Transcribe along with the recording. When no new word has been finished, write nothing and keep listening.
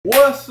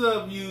What's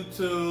up,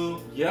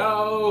 YouTube?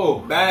 Yo!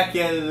 Back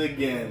at it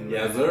again.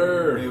 Yes,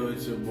 sir. Here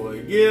with your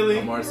boy Gilly.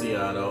 I'm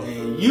Marciano.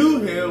 And you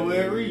here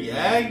with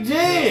React James.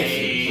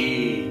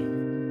 Hey.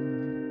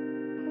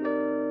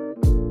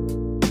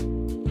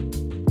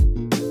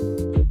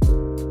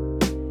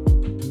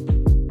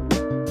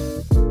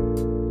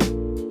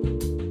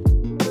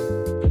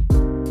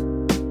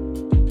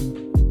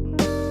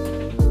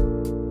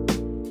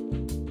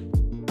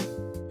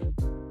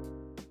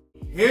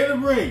 Here to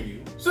bring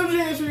you some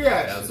James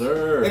reactions. Yes,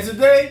 sir. And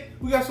today,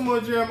 we got some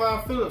more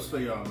Jeremiah Phillips for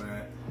y'all,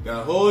 man.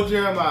 Got a whole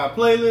Jeremiah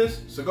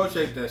playlist, so go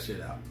check that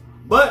shit out.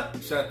 But,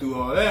 shot through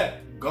all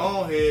that,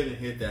 go ahead and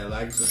hit that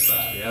like and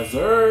subscribe. Yes,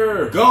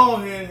 sir. Go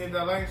ahead and hit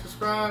that like and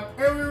subscribe,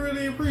 and we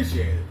really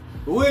appreciate it.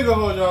 But we ain't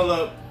gonna hold y'all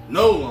up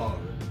no longer.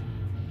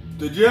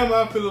 The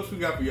Jeremiah Phillips we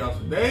got for y'all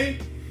today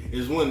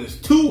is when it's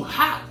too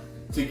hot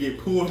to get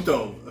pulled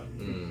over.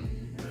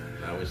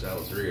 I wish that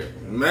was real.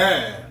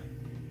 Man.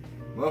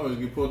 Motherfuckers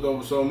get pulled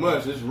over so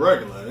much, it's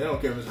regular. They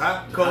don't care if it's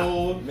hot,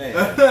 cold. Man.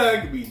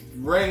 It could be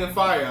rain and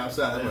fire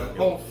outside. Man,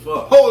 Like,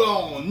 fuck. hold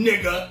on,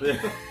 nigga.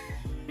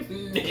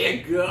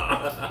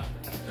 Nigga.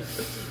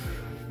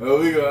 Well,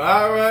 we go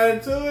all right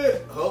into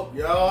it. Hope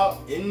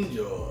y'all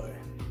enjoy.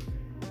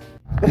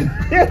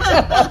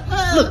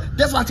 Look,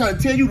 that's what I tried to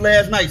tell you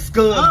last night,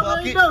 scud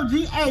bucket. Know,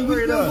 G. Hey, we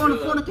still up.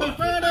 going to 40K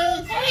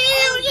Fridays?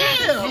 Hell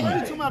yeah! What you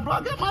talking about, bro?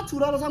 I got my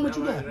 $2. How much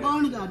you got? I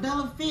only got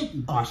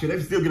 $1.50. Oh shit, they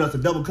still get us a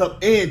double cup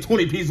and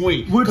 20-piece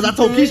wing. Cause I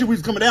told Keisha we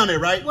was coming down there,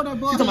 right? What that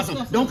boy She talking about said?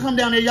 something. Don't come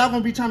down there. Y'all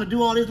gonna be trying to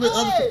do all this little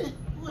other Hey,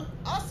 stuff.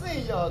 I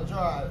seen y'all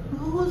driving.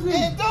 Who was And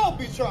it? don't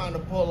be trying to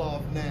pull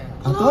off now.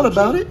 I thought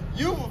about it.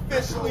 You've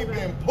officially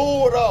been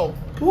pulled over.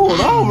 Pulled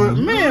over,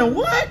 man.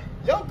 What?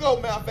 Your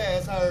goat mouth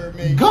ass heard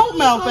me. Goat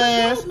mouth Goat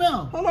ass.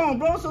 mouth. Hold on,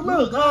 bro. So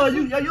look,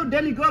 your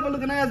Danny Glover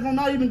looking ass gonna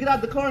not even get out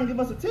the car and give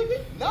us a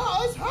ticket? No,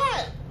 it's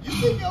hot. You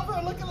see me over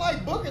here looking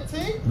like Booker T?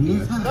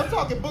 Yes, And I'm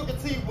talking Booker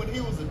T when he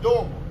was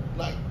adorable.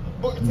 Like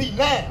Booker T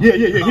now. Yeah.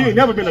 He ain't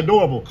never been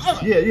adorable.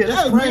 Yeah,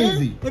 that's Hey,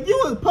 crazy. Man, if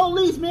you was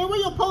police, man, where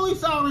your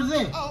police sirens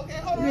at? Oh, okay,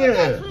 hold on. Yeah, I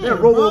got you.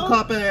 that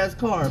RoboCop ass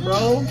car,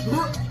 bro.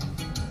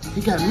 He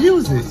got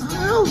music.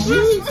 Oh,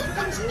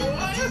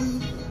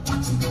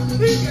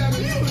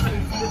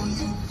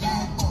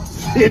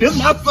 Yeah, this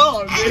my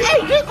song, man.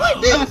 Hey, just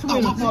like this. That's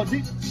my song,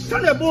 G.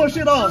 Turn that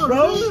bullshit off,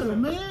 bro. Yeah,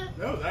 man.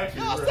 That was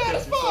actually Y'all a real catchy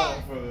satisfied?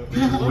 song for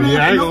the... Well,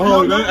 yeah, I ain't gonna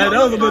hold that. Hey,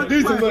 that was a little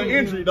decent no, little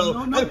entry,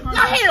 though. no, Hey, no,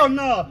 hell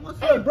no. What's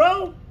Hey, up?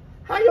 bro.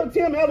 How your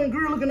Tim Allen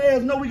Greer looking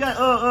ass know we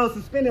got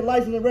suspended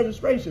license and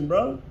registration,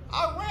 bro?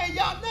 I ran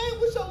y'all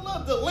name with your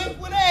little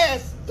delinquent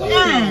ass.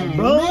 Damn,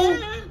 bro.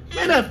 man.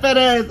 Man, that fat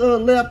ass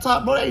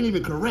laptop, bro, that ain't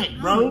even correct,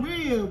 bro. For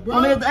real, bro.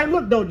 On that, hey,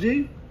 look though,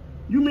 G.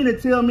 You mean to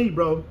tell me,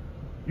 bro?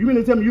 You mean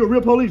to tell me you're a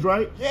real police,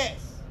 right? Yes.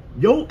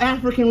 Your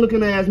African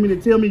looking ass mean to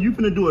tell me you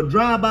finna do a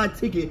drive-by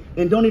ticket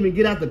and don't even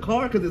get out the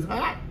car because it's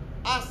hot?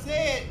 I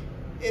said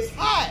it's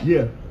hot.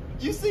 Yeah.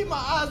 You see my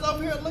eyes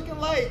over here looking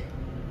like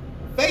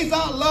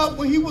Faison Love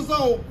when he was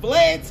on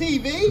Vlad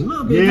TV?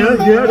 Little bit Yeah,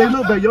 man. they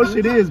look like your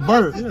shit is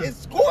burnt. It's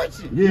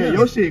scorching. Yeah,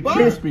 your shit Burnt.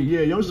 crispy.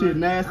 Yeah, your shit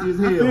nasty as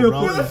hell, feel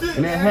bro. for you.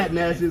 And that hat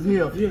nasty as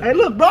hell. Yeah. Hey,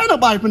 look, bro, ain't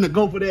nobody finna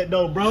go for that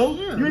though, bro.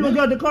 Yeah, You ain't gonna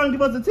get out the car and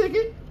give us a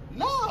ticket?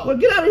 No. Well,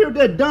 get out of here with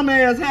that dumb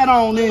ass hat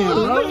on then,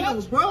 Oh, bro. yeah,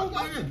 bro.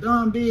 Man,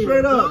 dumb bitch.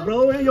 Straight up,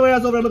 bro. And your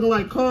ass over there looking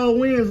like Carl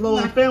Winslow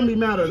on Like- Family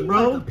Matters,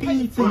 bro. like a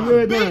PT. For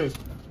everything.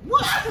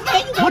 What?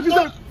 Man, you What you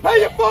got say? Pay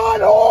your fine,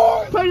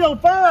 whore. Pay your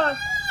fine.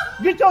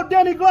 Get your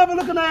Danny Glover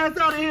looking ass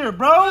out of here,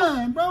 bro.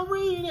 Fine, bro,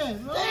 read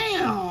that, bro.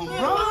 Damn, Yeah,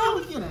 bro.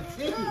 we get a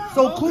ticket,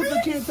 So bro.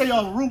 Kunta can't say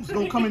your roots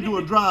gonna come and do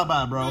a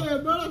drive-by, bro. Yeah,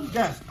 bro.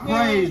 That's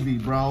crazy,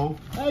 bro.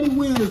 80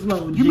 wins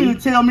low, You mean to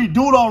tell me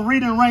Dude on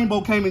Reading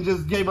Rainbow came and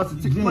just gave us a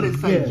ticket? What it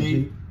say, Yeah, G?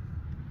 G.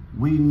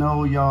 We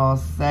know y'all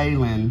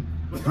sailing.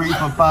 3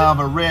 for 5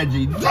 of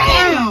Reggie.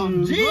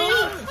 Damn, G.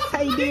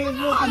 Hey, Dez,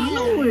 look, I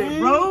knew it,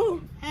 bro.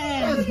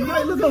 That's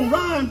right. Look at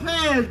Ryan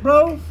pass,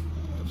 bro.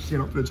 Shit,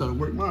 I'm finna try to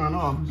work mine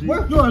off, G.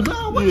 Work yours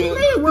on? What you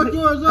mean work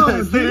yours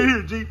on, Stay G?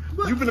 here, G.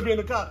 You finna be in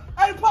the car.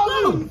 Hey,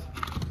 police.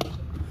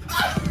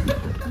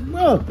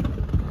 Bro.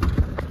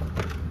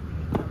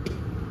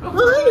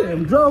 Look at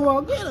him, drove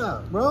all get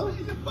up, bro.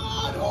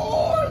 Fine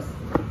horse.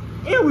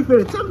 And we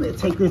finna tell him to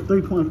take this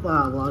 3.5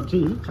 while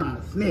G. He trying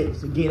to snitch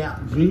to get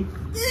out, G.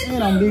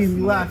 And I'm leaving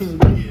you out here,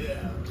 G.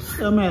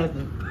 Some ass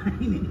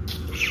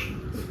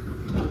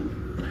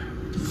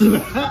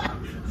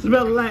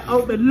smell like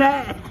open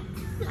night.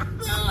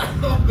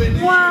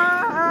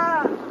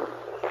 Wow.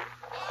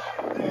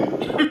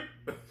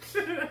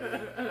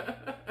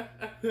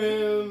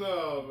 Hell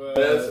no, man.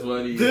 That's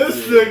funny. This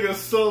as hell. nigga's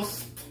so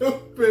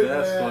stupid,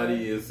 That's man.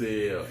 funny as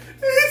hell.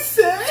 He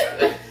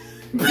said,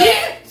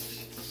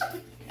 bitch!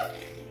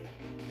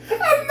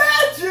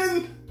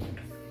 Imagine!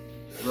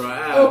 Bro,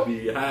 I'd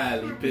be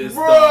highly pissed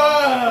Bruh.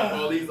 off. The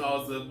police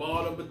officer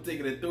bought up a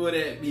ticket and threw it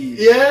at me.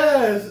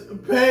 Yes,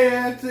 pay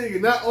that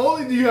ticket. Not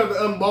only do you have to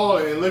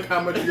unball it and look how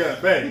much you gotta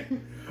pay,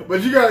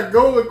 but you gotta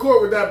go to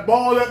court with that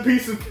balled up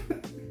piece of.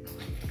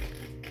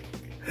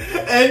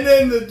 And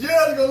then the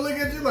judge gonna look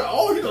at you like,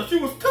 oh, you thought she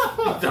was tough,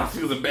 huh? I thought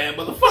she was a bad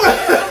motherfucker.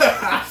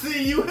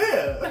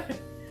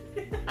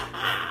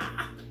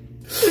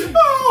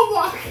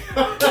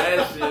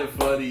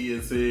 funny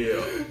as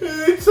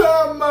hell. He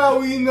talking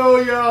about we know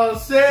y'all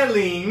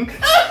selling.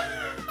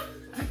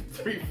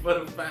 3 for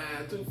the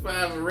 5, 2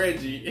 5 for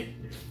Reggie.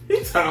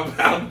 He talking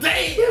about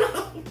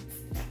damn.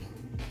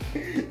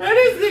 And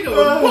this nigga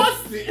was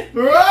busted.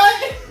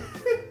 Right?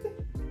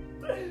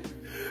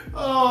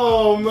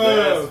 Oh man.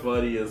 That's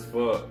funny as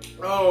fuck.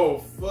 Oh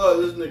fuck,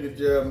 this nigga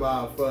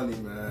Jeremiah funny,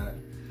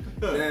 man.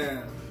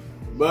 Damn.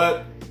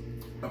 But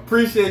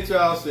appreciate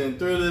y'all sitting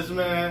through this,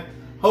 man.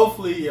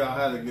 Hopefully y'all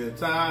had a good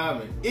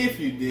time, and if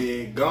you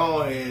did,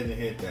 go ahead and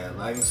hit that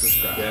like and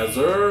subscribe. Yes,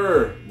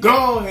 sir.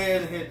 Go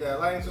ahead and hit that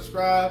like and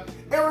subscribe,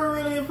 and we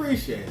really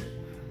appreciate it.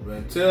 But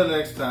until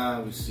next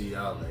time, we see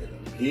y'all later.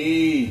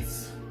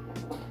 Peace.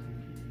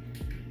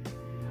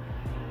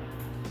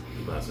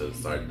 You might as well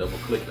start double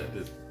clicking at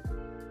this.